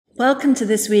Welcome to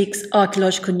this week's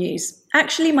archaeological news.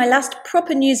 Actually, my last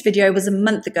proper news video was a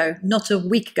month ago, not a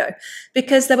week ago,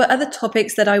 because there were other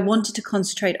topics that I wanted to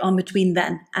concentrate on between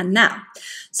then and now.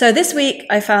 So this week,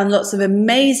 I found lots of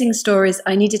amazing stories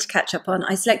I needed to catch up on.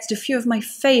 I selected a few of my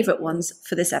favorite ones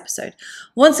for this episode.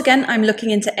 Once again, I'm looking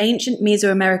into ancient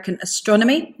Mesoamerican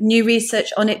astronomy. New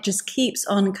research on it just keeps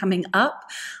on coming up.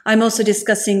 I'm also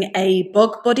discussing a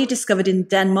bog body discovered in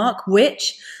Denmark,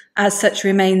 which, as such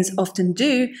remains often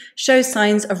do, show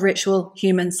signs of ritual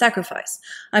human sacrifice.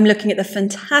 I'm looking at the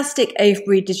fantastic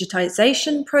Avebury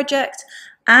digitisation project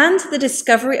and the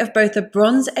discovery of both a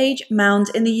Bronze Age mound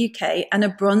in the UK and a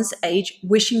Bronze Age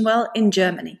wishing well in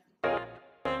Germany.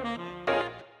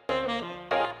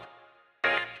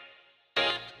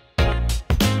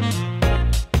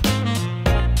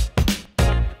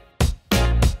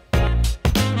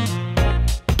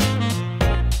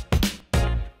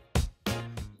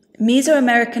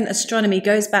 Mesoamerican astronomy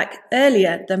goes back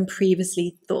earlier than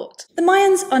previously thought. The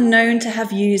Mayans are known to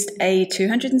have used a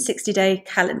 260-day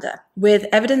calendar, with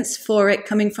evidence for it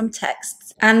coming from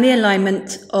texts and the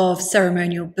alignment of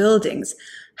ceremonial buildings.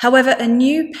 However, a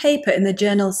new paper in the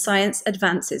journal Science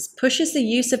Advances pushes the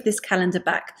use of this calendar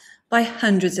back by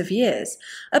hundreds of years.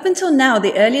 Up until now,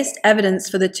 the earliest evidence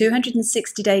for the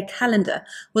 260-day calendar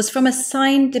was from a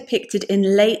sign depicted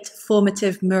in late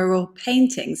formative mural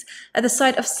paintings at the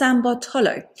site of San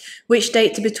Bartolo, which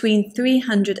date to between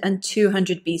 300 and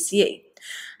 200 BCE.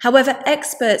 However,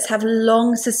 experts have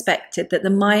long suspected that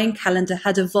the Mayan calendar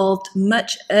had evolved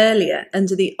much earlier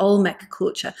under the Olmec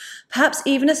culture, perhaps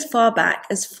even as far back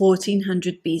as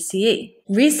 1400 BCE.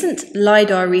 Recent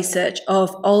LiDAR research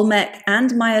of Olmec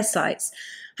and Maya sites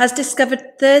has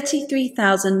discovered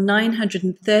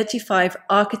 33,935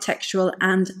 architectural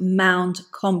and mound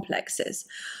complexes,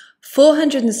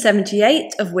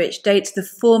 478 of which date to the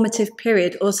formative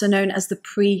period, also known as the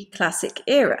pre-classic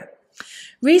era.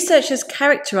 Researchers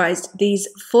characterized these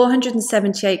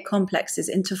 478 complexes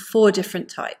into four different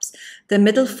types: the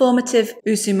Middle Formative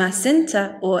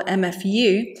Usumacinta, or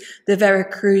MFU, the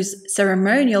Veracruz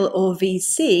Ceremonial, or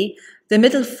VC, the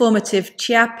Middle Formative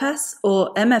Chiapas,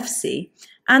 or MFC,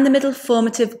 and the Middle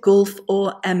Formative Gulf,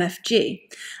 or MFG.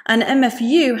 An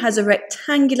MFU has a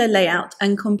rectangular layout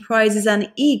and comprises an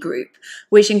E group,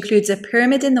 which includes a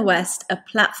pyramid in the west, a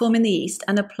platform in the east,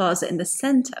 and a plaza in the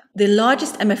center. The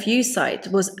largest MFU site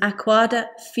was Aquada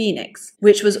Phoenix,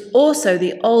 which was also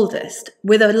the oldest,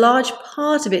 with a large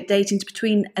part of it dating to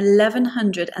between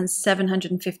 1100 and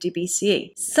 750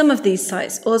 BCE. Some of these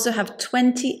sites also have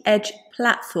 20 edge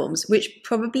platforms, which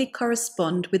probably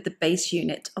correspond with the base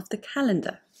unit of the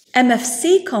calendar.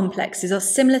 MFC complexes are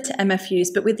similar to MFUs,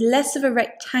 but with less of a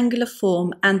rectangular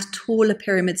form and taller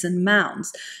pyramids and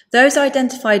mounds. Those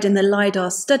identified in the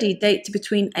LiDAR study date to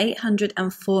between 800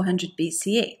 and 400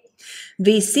 BCE.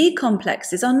 VC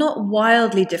complexes are not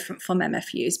wildly different from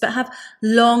MFUs, but have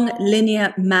long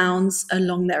linear mounds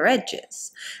along their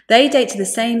edges. They date to the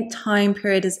same time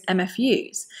period as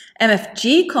MFUs.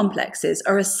 MFG complexes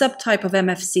are a subtype of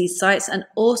MFC sites and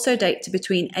also date to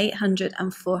between 800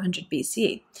 and 400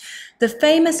 BCE. The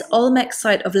famous Olmec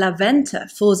site of La Venta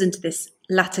falls into this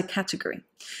latter category.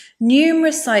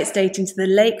 Numerous sites dating to the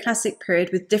late classic period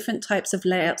with different types of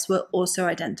layouts were also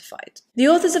identified. The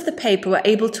authors of the paper were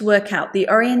able to work out the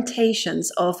orientations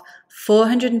of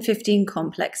 415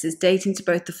 complexes dating to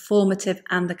both the formative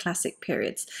and the classic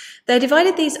periods. They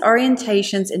divided these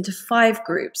orientations into 5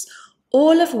 groups,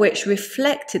 all of which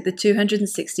reflected the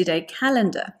 260-day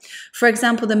calendar. For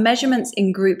example, the measurements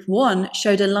in Group 1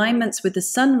 showed alignments with the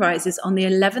sunrises on the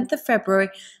 11th of February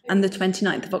and the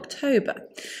 29th of October.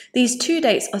 These two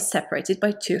dates are separated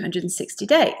by 260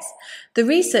 days. The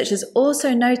researchers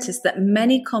also noticed that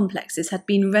many complexes had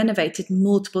been renovated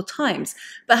multiple times,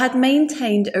 but had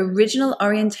maintained original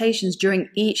orientations during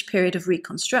each period of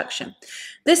reconstruction.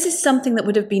 This is something that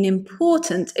would have been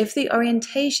important if the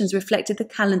orientations reflected the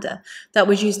calendar that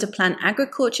was used to plan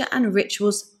agriculture and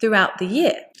rituals throughout the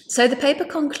year. So the paper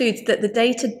concludes that the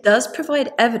data does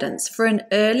provide evidence for an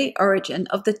early origin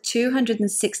of the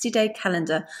 260-day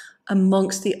calendar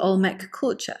amongst the Olmec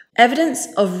culture. Evidence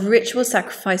of ritual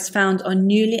sacrifice found on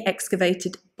newly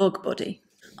excavated bog body.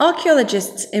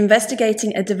 Archaeologists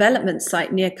investigating a development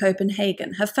site near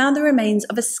Copenhagen have found the remains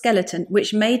of a skeleton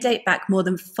which may date back more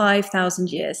than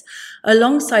 5,000 years,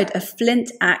 alongside a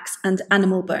flint axe and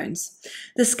animal bones.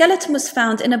 The skeleton was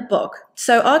found in a bog,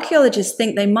 so archaeologists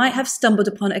think they might have stumbled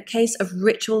upon a case of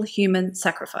ritual human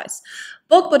sacrifice.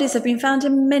 Bog bodies have been found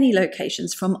in many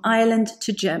locations, from Ireland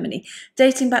to Germany.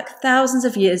 Dating back thousands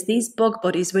of years, these bog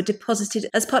bodies were deposited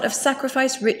as part of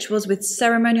sacrifice rituals with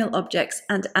ceremonial objects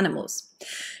and animals.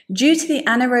 Due to the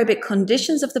anaerobic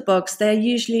conditions of the bogs, they are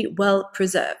usually well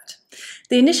preserved.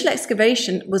 The initial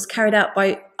excavation was carried out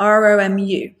by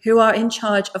ROMU, who are in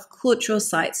charge of cultural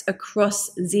sites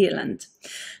across Zealand.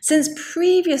 Since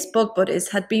previous bog bodies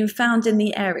had been found in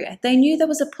the area, they knew there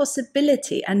was a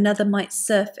possibility another might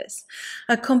surface.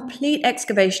 A complete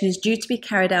excavation is due to be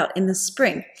carried out in the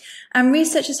spring, and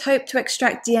researchers hope to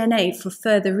extract DNA for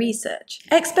further research.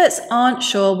 Experts aren't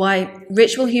sure why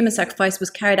ritual human sacrifice was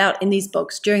carried out in these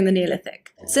bogs during the Neolithic.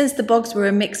 Since the bogs were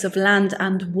a mix of land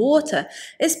and water,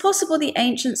 it's possible the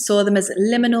ancients saw them as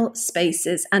liminal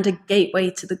spaces and a gateway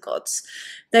to the gods.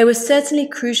 They were certainly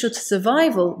crucial to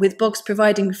survival, with bogs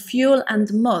providing fuel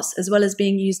and moss as well as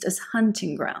being used as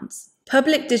hunting grounds.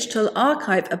 Public digital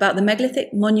archive about the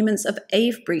megalithic monuments of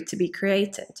Avebury to be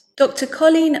created. Dr.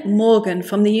 Colleen Morgan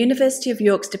from the University of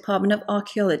York's Department of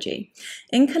Archaeology,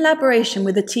 in collaboration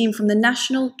with a team from the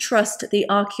National Trust, the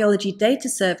Archaeology Data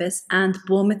Service and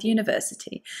Bournemouth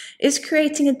University, is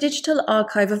creating a digital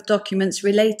archive of documents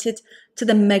related to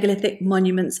the megalithic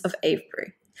monuments of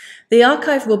Avebury. The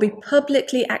archive will be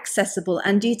publicly accessible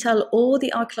and detail all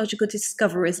the archaeological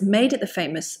discoveries made at the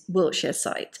famous Wiltshire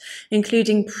site,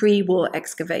 including pre-war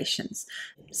excavations.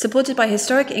 Supported by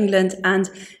Historic England and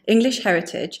English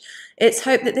Heritage, it's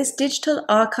hoped that this digital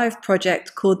archive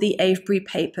project, called the Avebury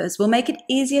Papers, will make it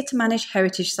easier to manage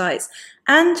heritage sites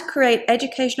and create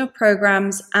educational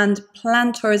programs and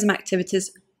plan tourism activities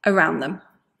around them.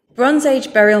 Bronze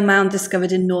Age burial mound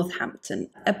discovered in Northampton.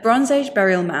 A Bronze Age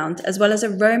burial mound, as well as a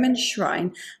Roman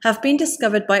shrine, have been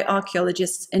discovered by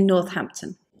archaeologists in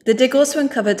Northampton. The dig also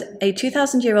uncovered a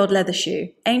 2,000-year-old leather shoe,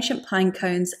 ancient pine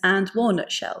cones, and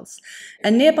walnut shells. A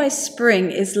nearby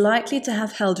spring is likely to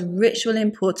have held ritual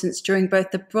importance during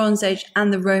both the Bronze Age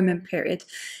and the Roman period,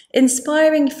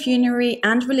 inspiring funerary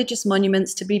and religious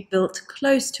monuments to be built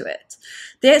close to it.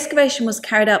 The excavation was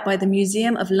carried out by the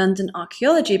Museum of London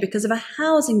Archaeology because of a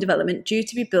housing development due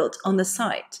to be built on the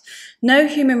site. No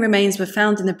human remains were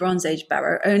found in the Bronze Age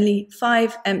barrow, only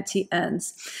 5 empty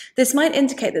urns. This might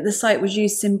indicate that the site was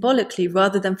used symbolically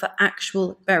rather than for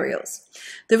actual burials.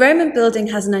 The Roman building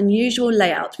has an unusual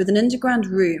layout with an underground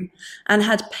room and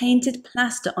had painted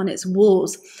plaster on its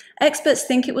walls. Experts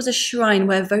think it was a shrine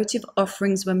where votive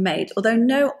offerings were made, although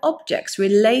no objects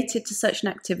related to such an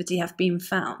activity have been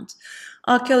found.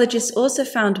 Archaeologists also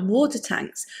found water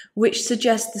tanks, which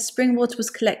suggest the spring water was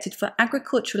collected for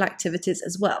agricultural activities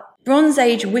as well. Bronze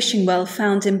Age wishing well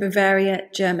found in Bavaria,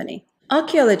 Germany.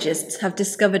 Archaeologists have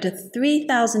discovered a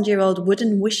 3,000-year-old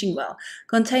wooden wishing well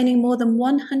containing more than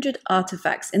 100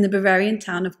 artifacts in the Bavarian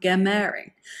town of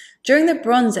Germering. During the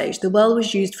Bronze Age, the well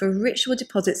was used for ritual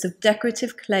deposits of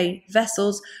decorative clay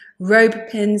vessels, robe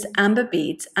pins, amber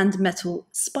beads, and metal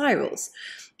spirals.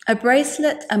 A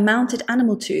bracelet, a mounted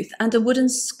animal tooth, and a wooden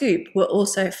scoop were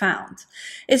also found.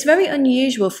 It's very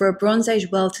unusual for a Bronze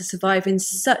Age well to survive in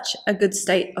such a good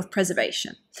state of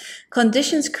preservation.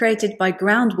 Conditions created by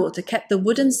groundwater kept the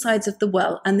wooden sides of the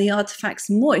well and the artifacts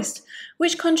moist,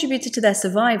 which contributed to their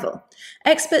survival.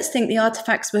 Experts think the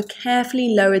artifacts were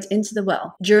carefully lowered into the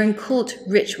well during cult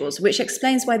rituals, which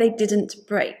explains why they didn't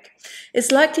break.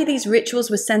 It's likely these rituals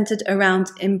were centered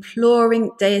around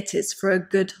imploring deities for a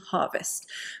good harvest.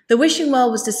 The wishing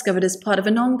well was discovered as part of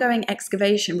an ongoing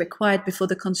excavation required before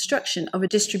the construction of a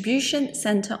distribution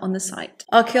center on the site.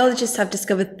 Archaeologists have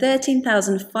discovered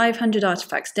 13,500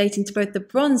 artifacts dating to both the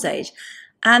Bronze Age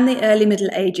and the early Middle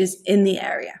Ages in the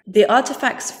area. The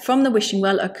artifacts from the wishing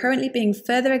well are currently being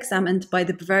further examined by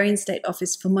the Bavarian State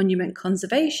Office for Monument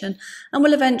Conservation and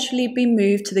will eventually be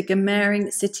moved to the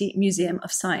Germering City Museum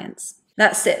of Science.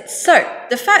 That's it. So,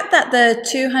 the fact that the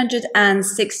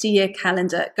 260-year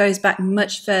calendar goes back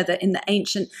much further in the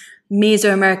ancient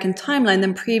Mesoamerican timeline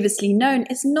than previously known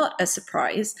is not a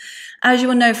surprise. As you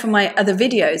will know from my other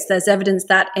videos, there's evidence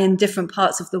that in different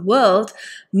parts of the world,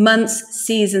 months,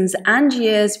 seasons, and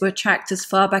years were tracked as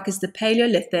far back as the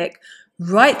Paleolithic,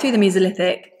 right through the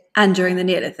Mesolithic, and during the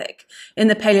Neolithic. In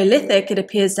the Paleolithic, it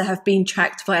appears to have been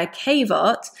tracked via cave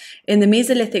art, in the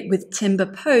Mesolithic with timber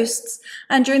posts,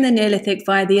 and during the Neolithic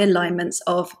via the alignments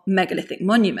of megalithic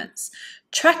monuments.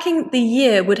 Tracking the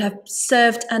year would have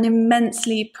served an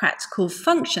immensely practical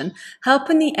function,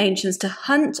 helping the ancients to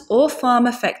hunt or farm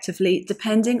effectively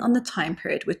depending on the time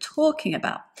period we're talking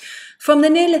about. From the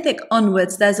Neolithic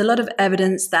onwards, there's a lot of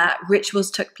evidence that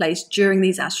rituals took place during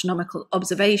these astronomical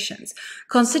observations.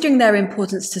 Considering their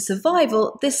importance to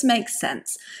survival, this makes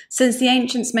sense, since the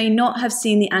ancients may not have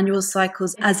seen the annual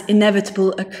cycles as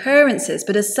inevitable occurrences,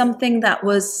 but as something that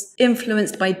was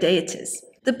influenced by deities.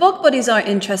 The bog bodies are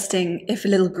interesting, if a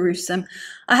little gruesome.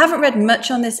 I haven't read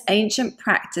much on this ancient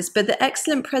practice, but the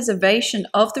excellent preservation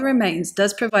of the remains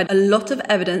does provide a lot of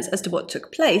evidence as to what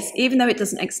took place, even though it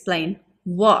doesn't explain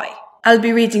why. I'll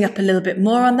be reading up a little bit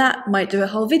more on that, might do a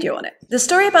whole video on it. The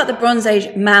story about the Bronze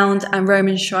Age mound and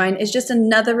Roman shrine is just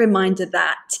another reminder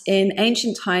that in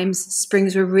ancient times,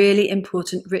 springs were really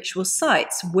important ritual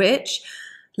sites, which,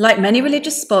 like many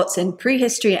religious spots in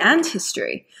prehistory and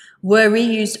history, were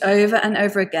reused over and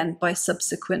over again by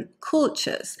subsequent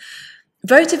cultures.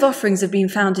 Votive offerings have been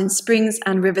found in springs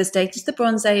and rivers dated to the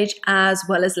Bronze Age as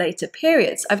well as later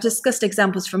periods. I've discussed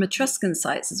examples from Etruscan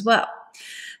sites as well.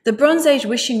 The Bronze Age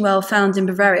wishing well found in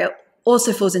Bavaria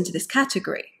also falls into this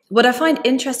category. What I find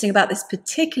interesting about this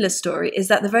particular story is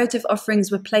that the votive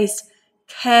offerings were placed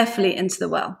carefully into the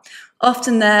well.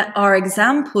 Often there are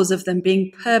examples of them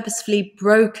being purposefully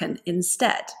broken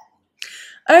instead.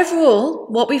 Overall,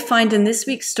 what we find in this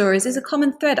week's stories is a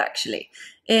common thread, actually.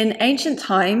 In ancient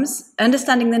times,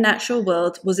 understanding the natural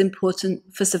world was important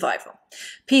for survival.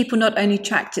 People not only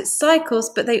tracked its cycles,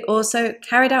 but they also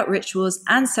carried out rituals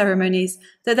and ceremonies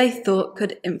that they thought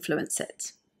could influence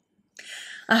it.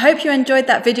 I hope you enjoyed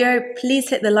that video. Please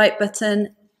hit the like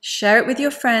button, share it with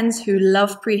your friends who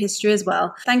love prehistory as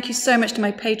well. Thank you so much to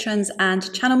my patrons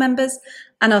and channel members,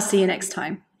 and I'll see you next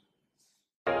time.